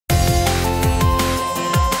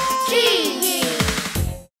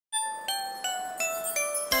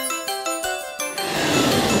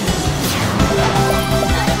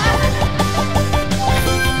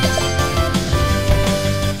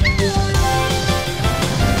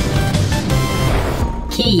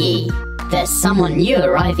KiiYii, there's someone new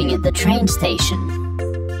arriving at the train station.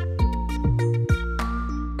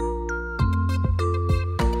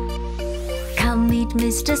 Come meet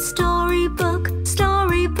Mr. Storybook,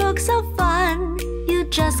 storybooks are fun. You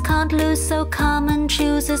just can't lose, so come and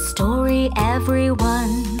choose a story,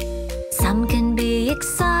 everyone. Some can be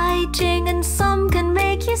exciting and some can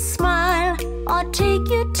make you smile, or take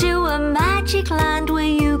you to a magic land where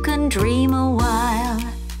you can dream a while.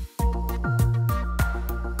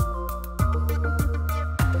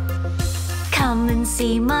 Come and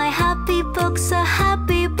see my happy books, a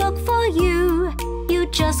happy book for you. You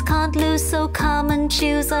just can't lose, so come and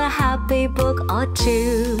choose a happy book or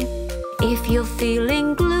two. If you're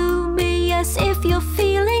feeling gloomy, yes, if you're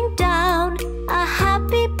feeling down, a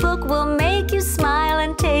happy book will make you smile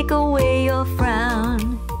and take away your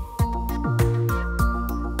frown.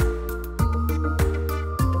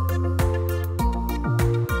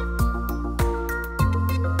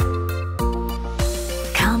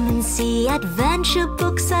 Come and see adventure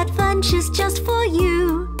books, adventures just for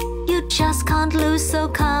you. You just can't lose, so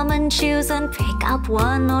come and choose and pick up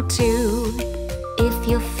one or two. If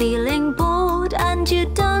you're feeling bored and you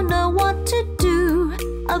don't know what to do,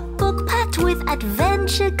 a book packed with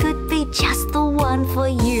adventure could be just the one for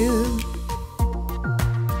you.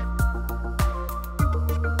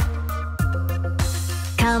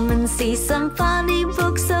 Come and see some funny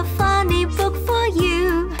books, a funny book for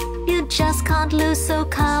you. You just can't lose, so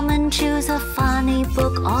come and choose a funny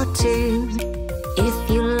book or two. If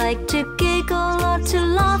you like to giggle or to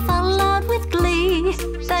laugh out loud with glee,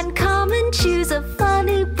 then come and choose a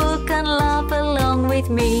funny book and laugh along with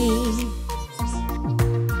me.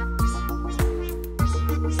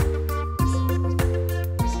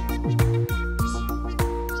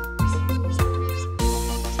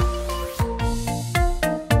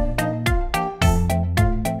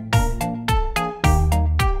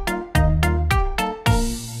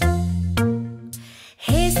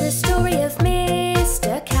 Here's the story of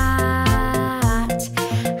Mr. Cat,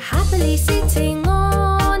 happily sitting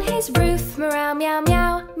on his roof. Meow, meow,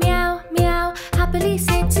 meow, meow, meow, happily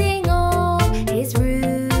sitting on his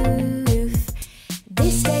roof.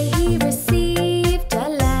 This day he received a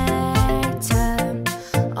letter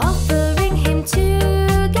offering him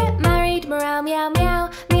to get married. Meow, meow, meow,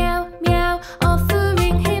 meow, meow,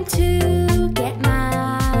 offering him to get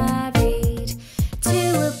married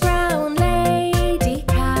to a brown lady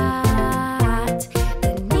cat,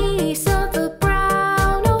 the niece of a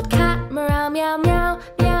brown old cat. Meow, meow, meow,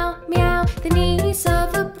 meow, meow, the niece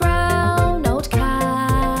of a brown old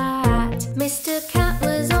cat. Mr. Cat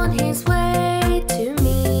was on his way to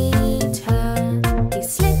meet her. He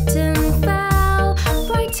slipped and fell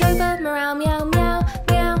right over. Meow, meow, meow,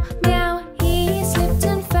 meow, meow, he slipped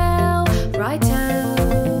and fell right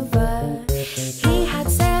over. He had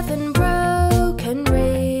 7 broken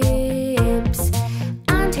ribs,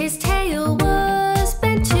 and his tail was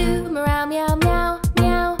bent too. Meow, meow, meow,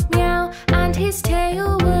 meow, meow, and his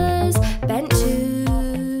tail was bent too.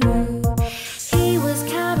 He was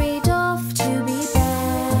carried off to be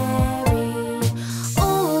buried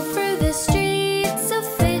all through the streets of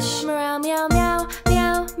fish. Meow, meow, meow,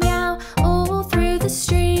 meow, meow, all through the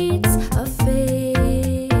streets of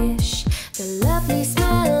fish. The lovely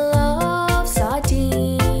smell of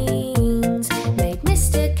sardines made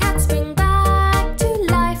Mr. Cat spring back to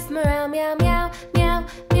life. Meow, meow, meow, meow,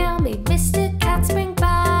 meow, made Mr. Cat spring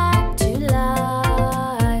back to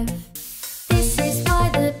life. This is why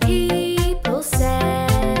the people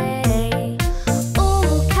say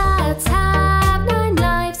all cats have 9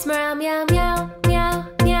 lives. Meow, meow, meow, meow,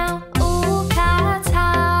 meow, all cats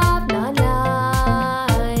have 9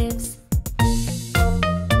 lives.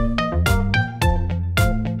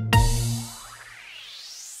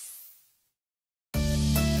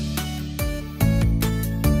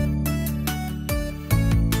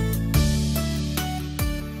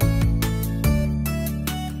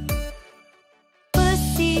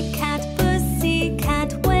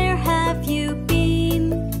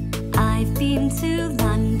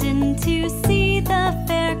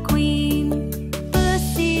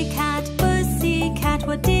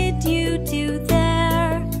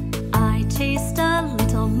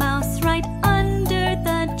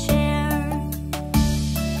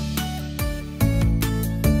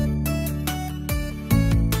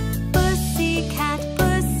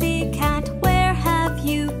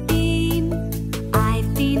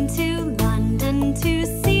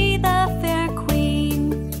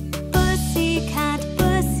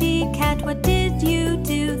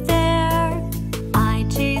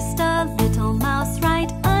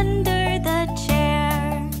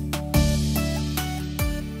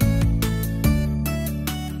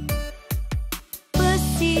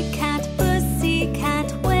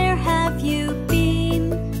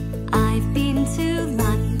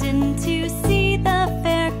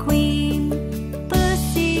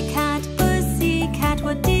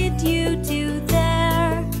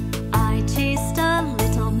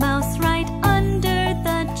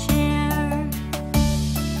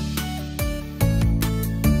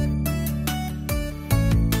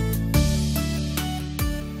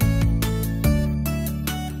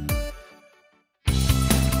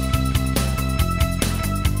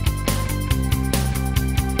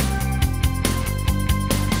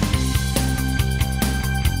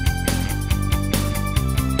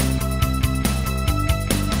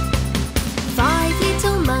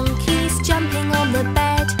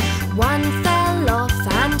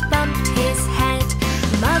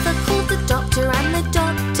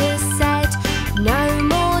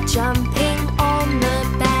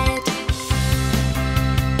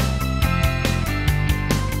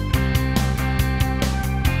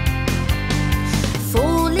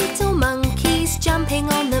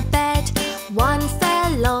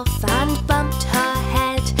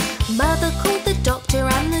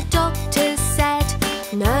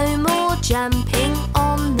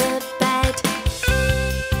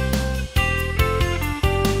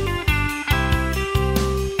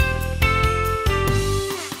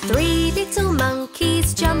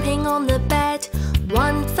 monkeys jumping on the bed.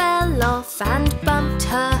 One fell off and bumped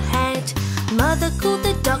her head. Mother called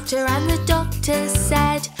the doctor and the doctor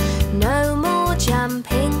said, no more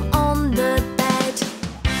jumping on the bed.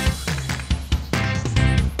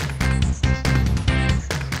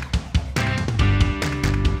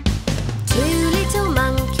 Two little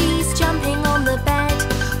monkeys jumping on the bed.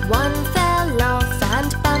 One fell off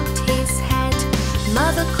and bumped his head.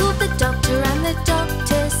 Mother called the doctor and the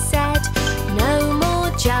doctor said, no more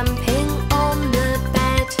jumping on the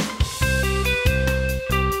bed.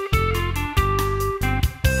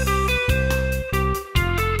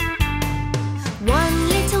 One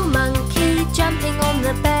little monkey jumping on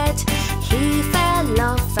the bed. He fell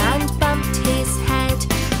off and bumped his head.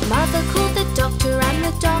 Mother called the doctor and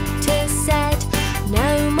the doctor said,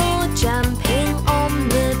 no more jumping on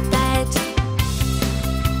the bed.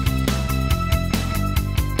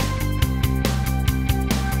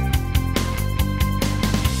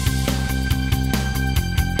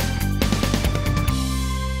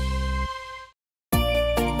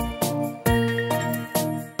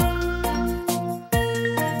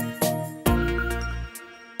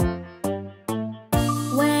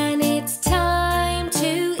 When it's time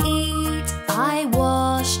to eat, I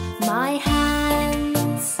wash my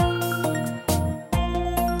hands.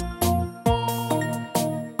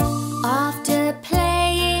 After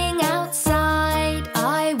playing outside,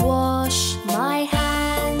 I wash my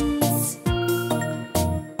hands.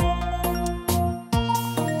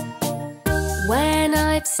 When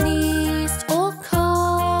I've sneezed or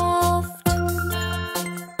coughed,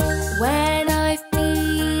 when I've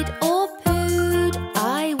peed or pooed,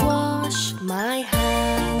 I wash my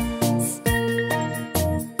hands.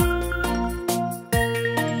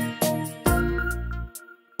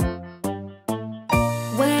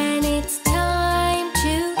 When it's time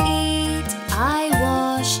to eat, I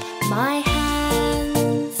wash my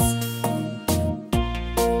hands.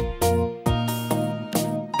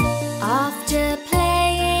 After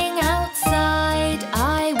playing outside,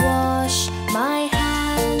 I wash my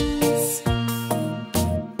hands.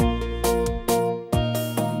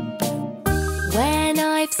 When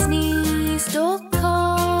I've sneezed or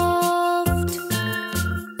coughed,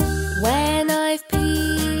 when I've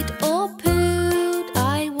peed or pooed,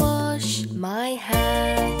 I wash my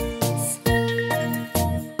hands.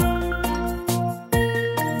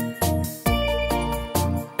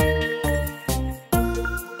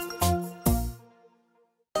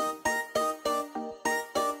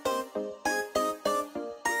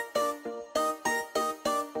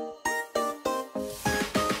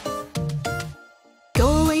 Go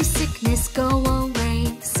away, sickness, go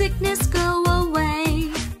away. Sickness, go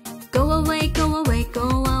away. Go away, go away, go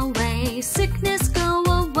away. Sickness, go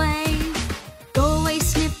away. Go away,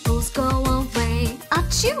 sniffles, go away.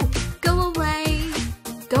 Achoo! Go away.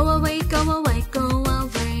 Go away, go away, go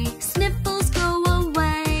away. Sniffles, go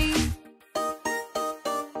away.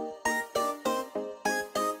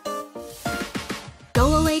 Go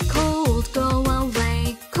away, cold, go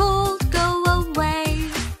away. Cold, go away.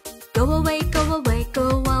 Go away, go away,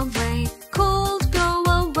 go away. Cold, go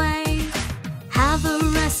away. Have a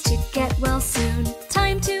rest to get well soon.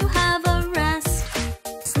 Time to have a rest.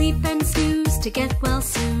 Sleep and snooze to get well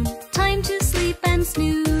soon. Time to sleep and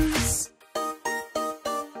snooze.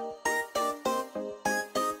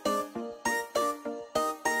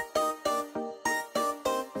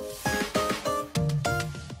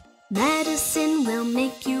 Medicine will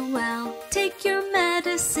make you well. Take your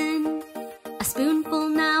medicine. A spoonful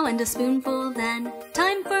now and a spoonful then.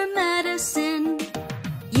 Time for medicine.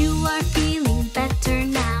 You are feeling better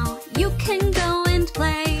now. You can go and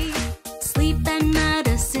play. Sleep and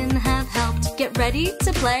medicine have helped. Get ready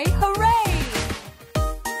to play. Hooray!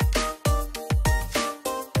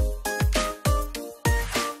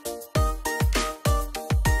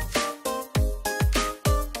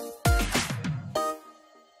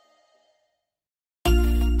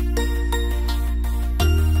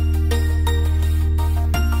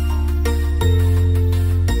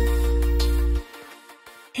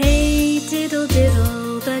 Hey diddle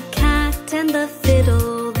diddle, the cat and the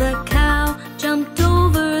fiddle, the cow jumped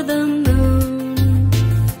over the moon.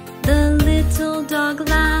 The little dog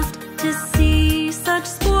laughed to see such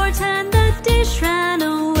sport, and the dish ran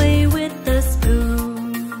away with the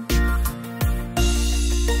spoon.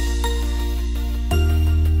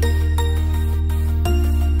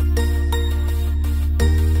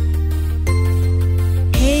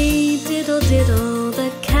 Hey diddle diddle,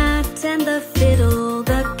 the cat and the fiddle,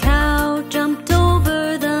 the cow jumped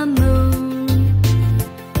over the moon.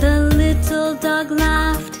 The little dog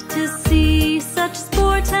laughed to see such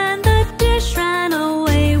sport, and the dish ran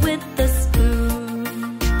away with the spoon.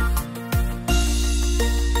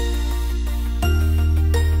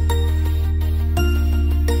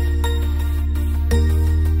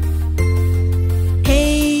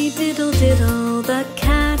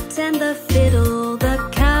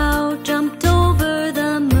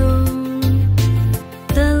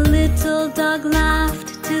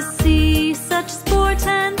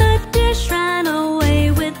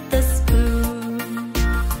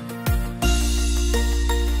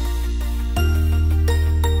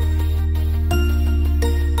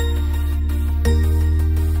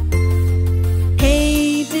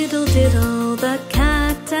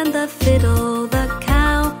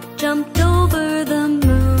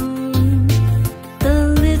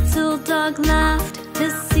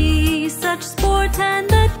 knife and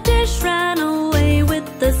the dish ran away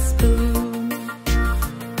with the spoon.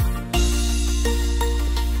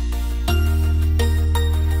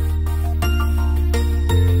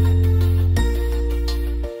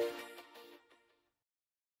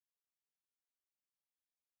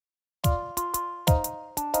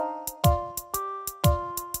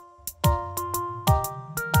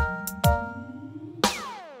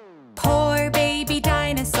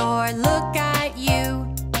 Look at you.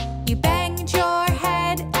 You banged your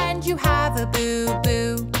head and you have a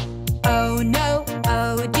boo-boo. Oh no,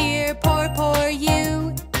 oh dear, poor, poor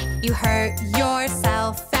you. You hurt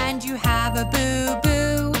yourself and you have a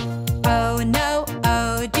boo-boo. Oh no,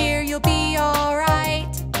 oh dear, you'll be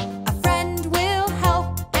alright. A friend will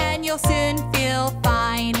help and you'll soon feel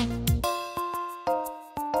fine.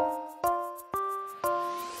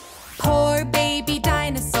 Poor baby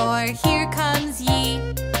dinosaur, here comes Yii.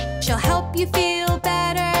 She'll help you feel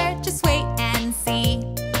better, just wait and see.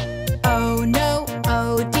 Oh no,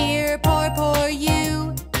 oh dear, poor, poor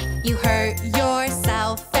you. You hurt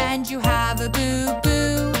yourself and you have a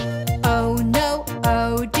boo-boo. Oh no,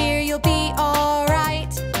 oh dear, you'll be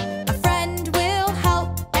alright. A friend will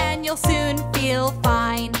help and you'll soon feel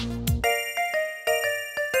fine.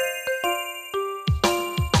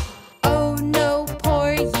 Oh no,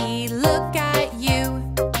 poor Yii, look at you.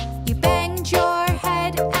 You banged your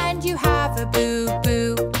head and you have a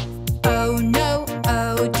boo-boo. Oh no,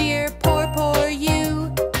 oh dear, poor, poor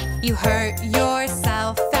you. You hurt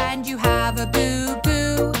yourself and you have a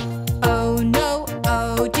boo-boo. Oh no,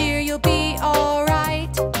 oh dear, you'll be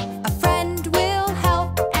alright. A friend will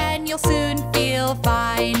help and you'll soon feel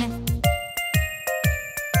fine.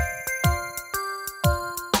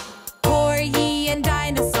 Poor Yii and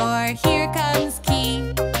dinosaur, here comes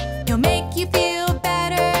Kii. He'll make you feel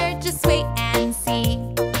better, just wait and see.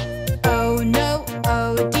 Oh no,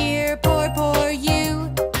 oh dear, poor, poor you.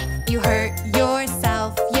 You hurt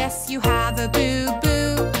yourself, yes, you have a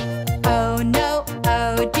boo-boo. Oh no,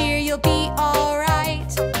 oh dear, you'll be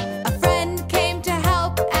alright. A friend came to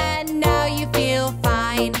help and now you feel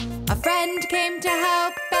fine. A friend came to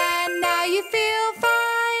help and now you feel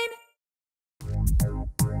fine.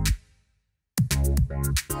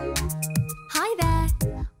 Hi there!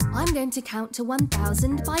 I'm going to count to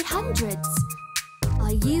 1,000 by hundreds.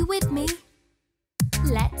 Are you with me?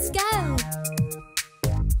 Let's go!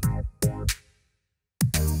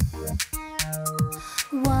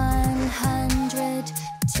 100,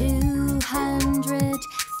 200,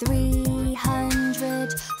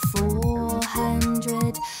 300,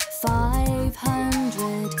 400,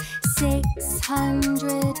 500,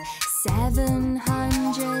 600,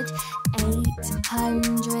 700,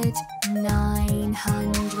 800,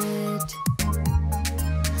 900,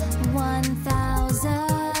 1,000.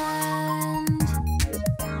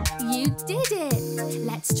 You did it!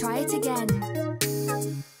 Let's try it again.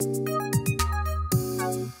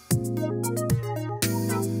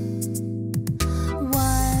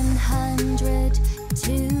 100,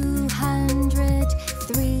 200,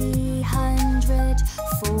 300,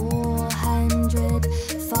 400,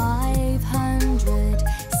 500,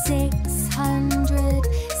 600,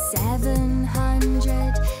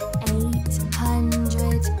 700,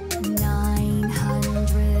 800,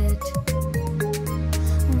 900,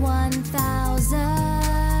 1,000.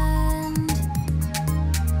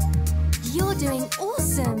 You're doing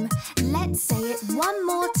awesome! Let's say it one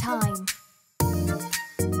more time.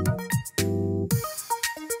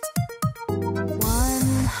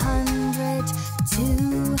 100,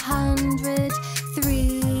 200,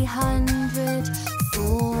 300,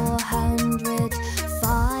 400,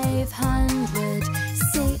 500,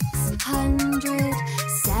 600,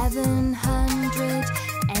 700,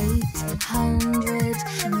 800,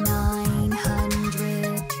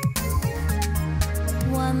 900,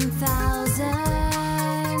 1,000.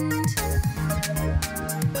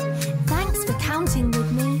 Thanks for counting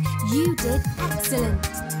with me. You did excellent.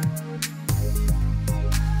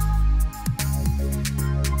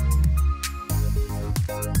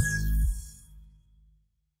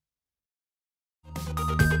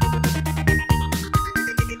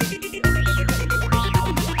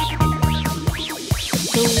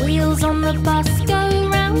 The wheels on the bus go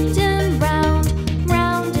round and round,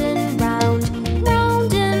 round and round,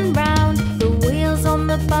 round and round. The wheels on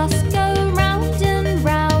the bus go round and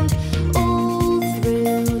round, all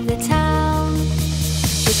through the town.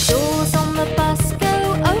 The doors on the bus go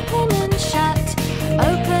open and shut,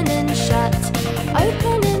 open and shut,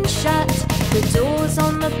 open and shut. The doors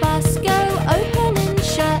on the bus go open and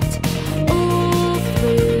shut, all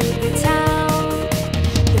through the town.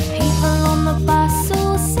 The people on the bus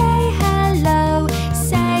all say hello,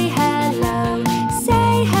 say hello,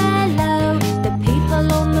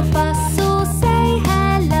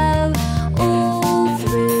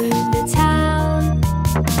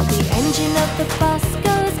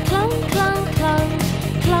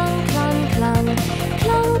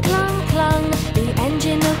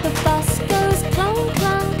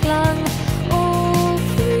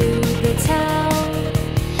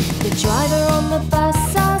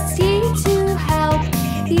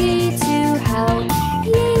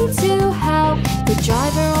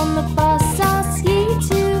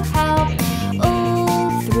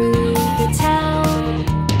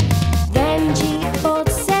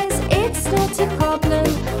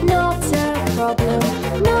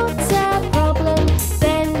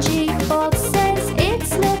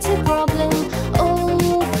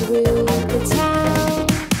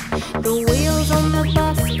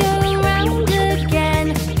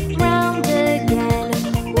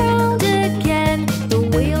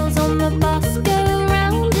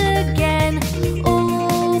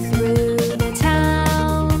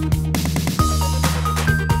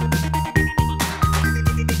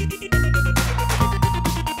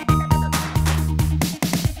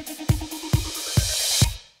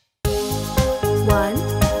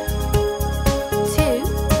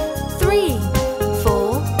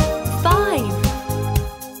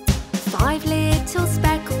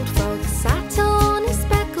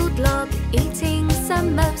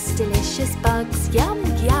 delicious bugs, yum,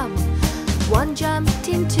 yum. One jumped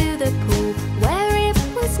into the pool where it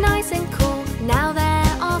was nice and cool. Now there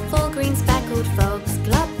are 4 green speckled frogs,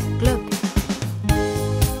 glub, glub.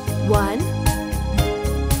 1,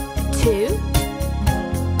 2,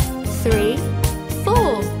 3,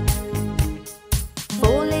 4.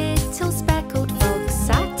 4 little speckled frogs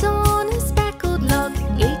sat on a speckled log,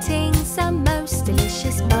 eating some most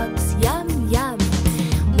delicious bugs, yum, yum.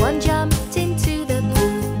 One jumped into the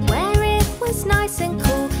pool where it was nice and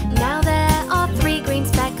cool. Now there are 3 green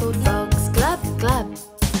speckled frogs, glub, glub.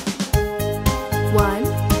 1,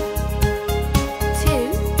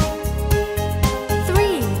 2,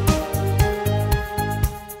 3.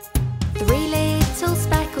 3 little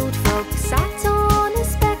speckled frogs sat on a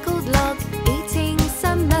speckled log, eating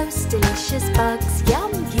some most delicious bugs,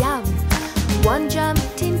 yum, yum. One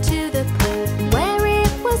jumped into the pool where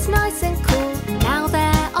it was nice and cool. Now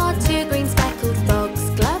there are 2 green speckled frogs,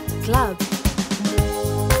 glub, glub.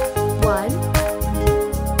 1,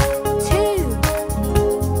 2.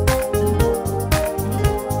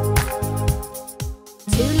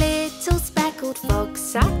 2 little speckled frogs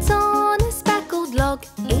sat on a speckled log,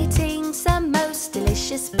 eating some most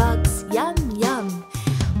delicious bugs, yum, yum.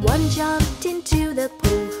 One jumped into the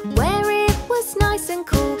pool where it was nice and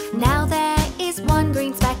cool. Now there is 1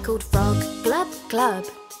 green speckled frog, glub, glub.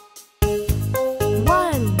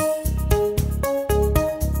 1.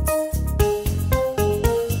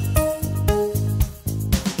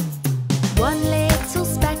 1 little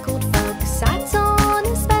speckled frog sat on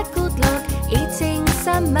a speckled log, eating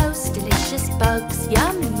some most delicious bugs,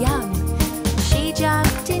 yum, yum. She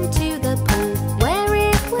jumped into the pool where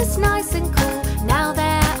it was nice and cool. Now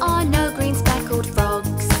there are no green speckled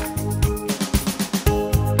frogs.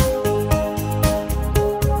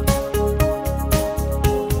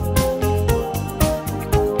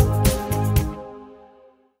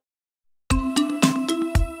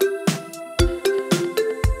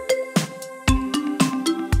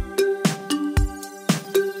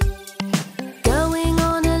 Going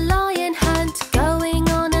on a lion hunt, going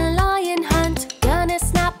on a lion hunt. Gonna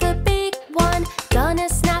snap a big one, gonna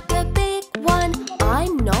snap a big one.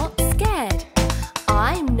 I'm not scared,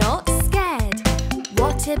 I'm not scared.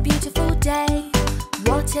 What a beautiful day,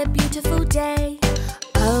 what a beautiful day.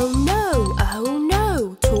 Oh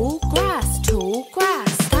no, tall grass, tall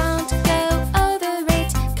grass. Can't go over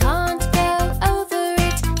it, can't go over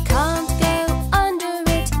it. Can't go under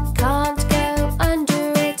it, can't go under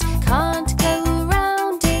it. Can't go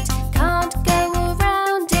around it, can't go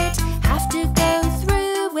around it. Have to go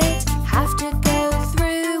through it, have to go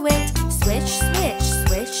through it. Swish, swish,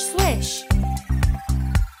 swish, swish.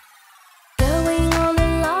 Going on a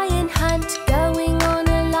lion hunt, going on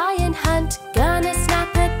a lion hunt. Gonna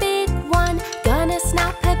snap a big one, gonna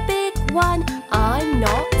snap a big one. I'm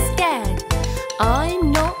not scared,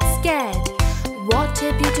 I'm not scared. What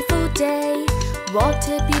a beautiful day, what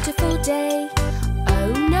a beautiful day.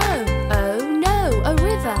 Oh no, a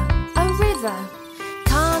river, a river.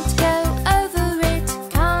 Can't go over it,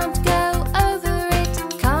 can't go over it.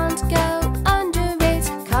 Can't go under it,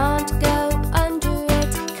 can't go under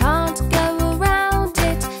it. Can't go around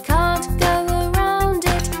it, can't go around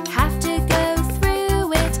it. Have to go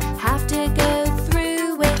through it, have to go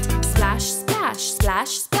through it. Splash, splash,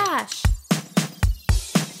 splash, splash.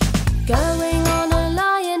 Going on a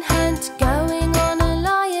lion hunt, going on a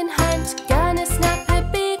lion hunt. Gonna snap a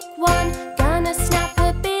big one, gonna snap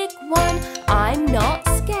a big one. I'm not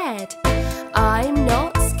scared, I'm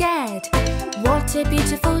not scared. What a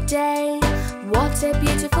beautiful day, what a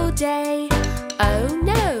beautiful day. Oh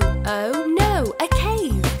no, a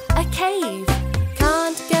cave, a cave.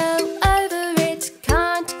 Can't go over it,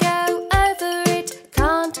 can't go over it.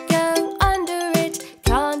 Can't go under it,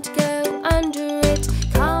 can't go under it.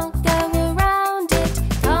 Can't go around it,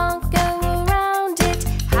 can't go around it.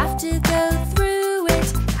 Have to go through it,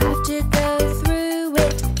 have to go through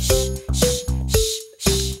it. Shh, shh, shh,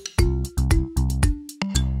 shh.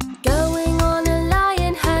 Going on a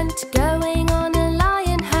lion hunt, going on a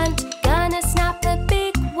lion hunt. Gonna snap a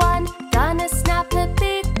big one, gonna snap a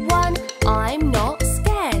big one. I'm not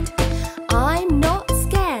scared, I'm not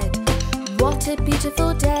scared. What a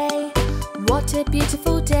beautiful day, what a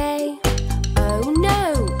beautiful day. Oh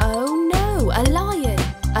no, a lion,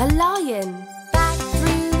 a lion. Back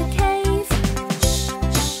through the cave, shh,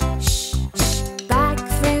 shh, shh, shh. Back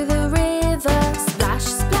through the river, splash,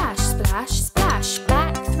 splash, splash, splash.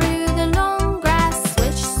 Back through the long grass,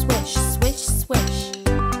 swish, swish, swish, swish.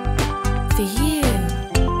 For you,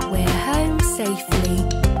 we're home safely.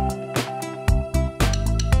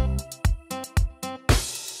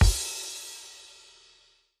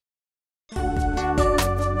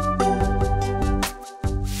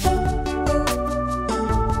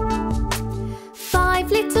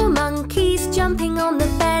 jumping on the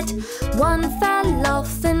bed. One fell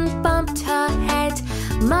off and bumped her head.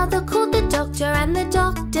 Mother called the doctor and the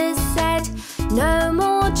doctor said, no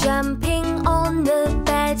more jumping on the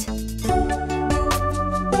bed.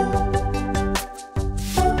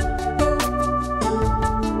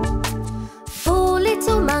 4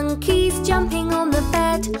 little monkeys jumping on the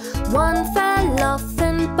bed. One fell off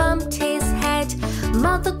and bumped his head.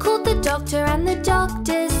 Mother called the doctor and the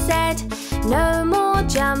doctor said, no more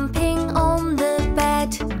jumping on the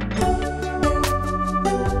bed.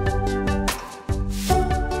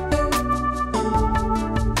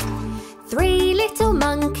 3 little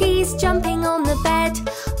monkeys jumping on the bed.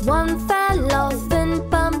 One fell off and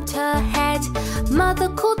bumped her head. Mother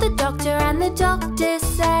called the doctor and the doctor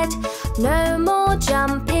said, no more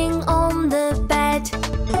jumping on the bed.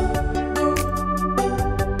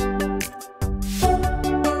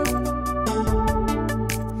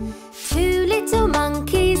 2 little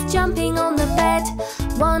monkeys jumping on the bed.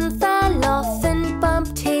 One fell off and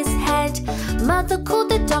bumped his head. Mother called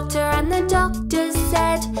the doctor and the doctor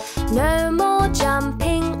said, no more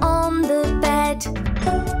jumping on the bed.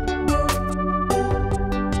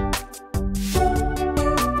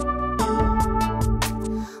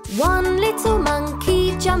 1 little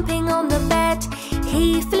monkey jumping on the bed.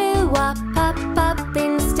 He flew up, up, up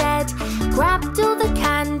instead. Grabbed all the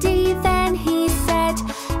candy, then he said,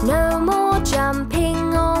 no more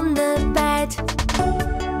jumping on the bed.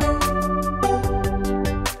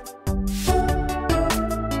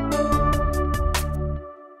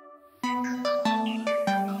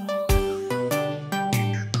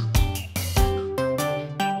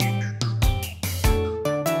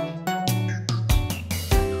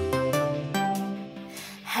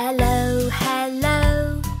 Hello,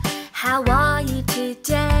 hello, how are you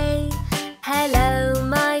today? Hello,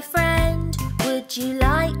 my friend, would you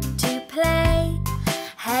like to play?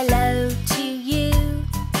 Hello to you,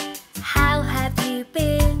 how have you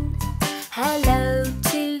been? Hello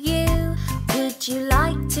to you, would you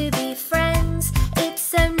like to be friends? It's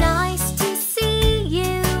so nice to see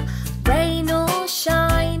you, rain or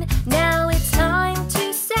shine. Now it's time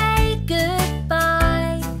to say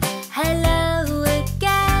goodbye. Hello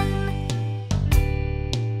again.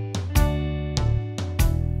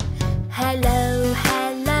 Hello,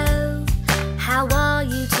 hello, how are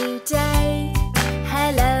you today?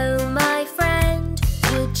 Hello, my friend,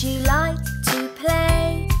 would you like to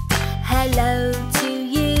play? Hello to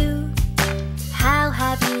you, how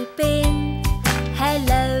have you been?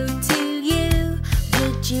 Hello to you,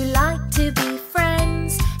 would you like to be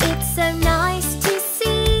friends? It's so nice to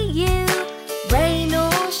see you, rain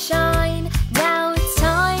or shine. Now it's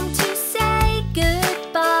time to say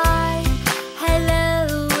goodbye.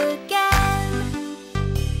 Hello again.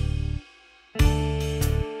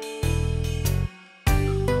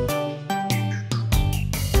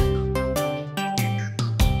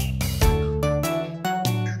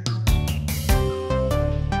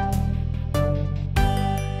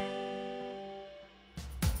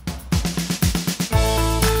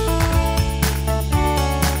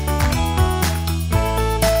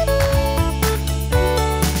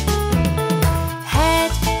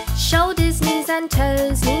 Head, shoulders, knees and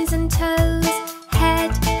toes, knees and toes.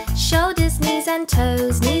 Head, shoulders, knees and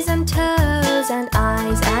toes, knees and toes. And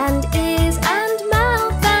eyes and ears and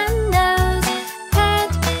mouth and nose. Head,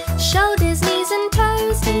 shoulders, knees and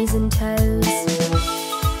toes, knees and toes.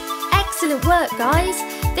 Excellent work, guys.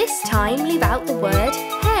 This time leave out the word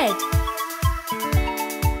head.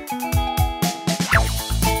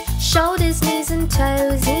 Shoulders, knees and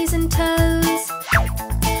toes, knees and toes.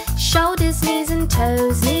 Shoulders, knees and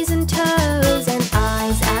toes, knees and toes. And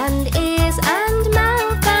eyes and ears and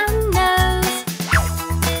mouth and nose.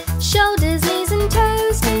 Shoulders, knees and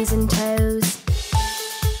toes, knees and toes.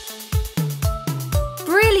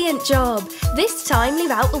 Brilliant job! This time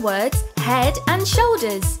leave out the words head and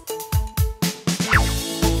shoulders.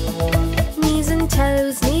 Knees and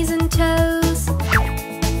toes, knees and toes.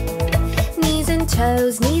 Knees and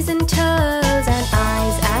toes, knees and toes. And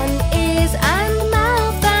eyes and ears and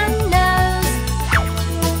mouth and nose.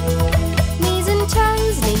 Knees and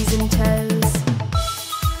toes, knees and toes.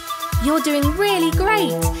 You're doing really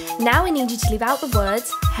great. Now I need you to leave out the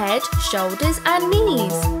words head, shoulders and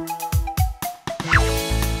knees.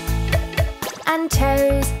 And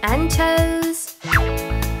toes and toes.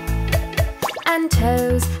 And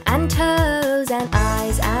toes and toes. And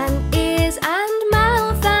eyes and ears and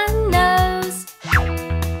mouth and nose.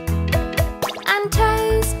 And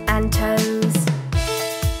toes and toes.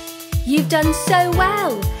 You've done so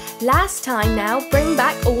well. Last time now, bring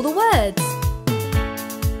back all the words.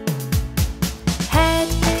 Head,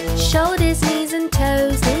 shoulders, knees and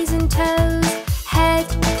toes, knees and toes.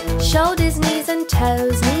 Shoulders, knees and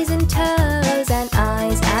toes, and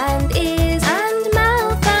eyes and ears and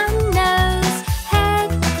mouth and nose. Head,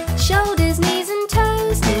 shoulders, knees and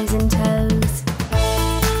toes,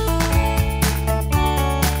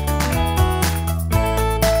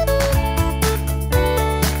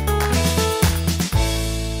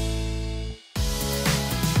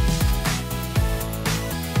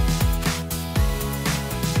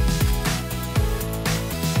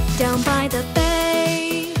 Down by the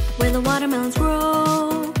bay, where the watermelons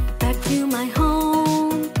grow, back to my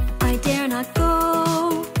home, I dare not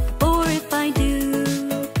go. For if I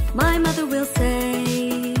do, my mother will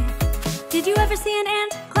say, did you ever see an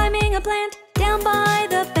ant climbing a plant down by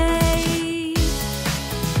the bay?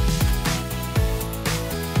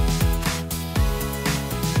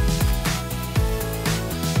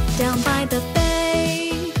 Down by the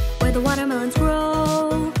bay, where the watermelons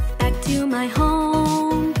grow, back to my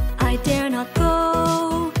home, I dare not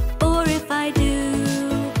go. For if I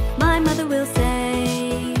do, my mother will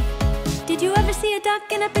say, did you ever see a duck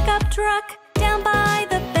in a pickup truck down by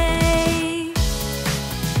the bay?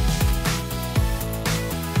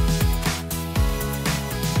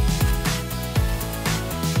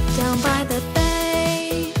 Down by the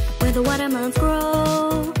bay, where the watermelons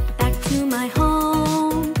grow, back to my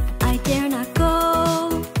home, I dare not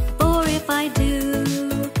go. For if I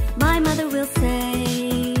do, my mother will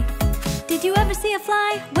say, did you ever see a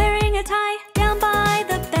fly wearing a tie down by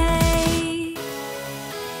the bay?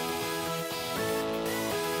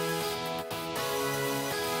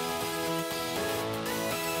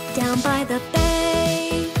 Down by the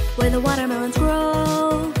bay, where the watermelons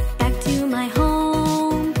grow, back to my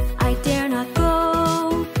home, I dare not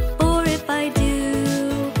go. For if I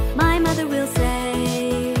do, my mother will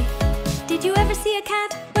say, did you ever see a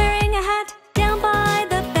cat wearing a hat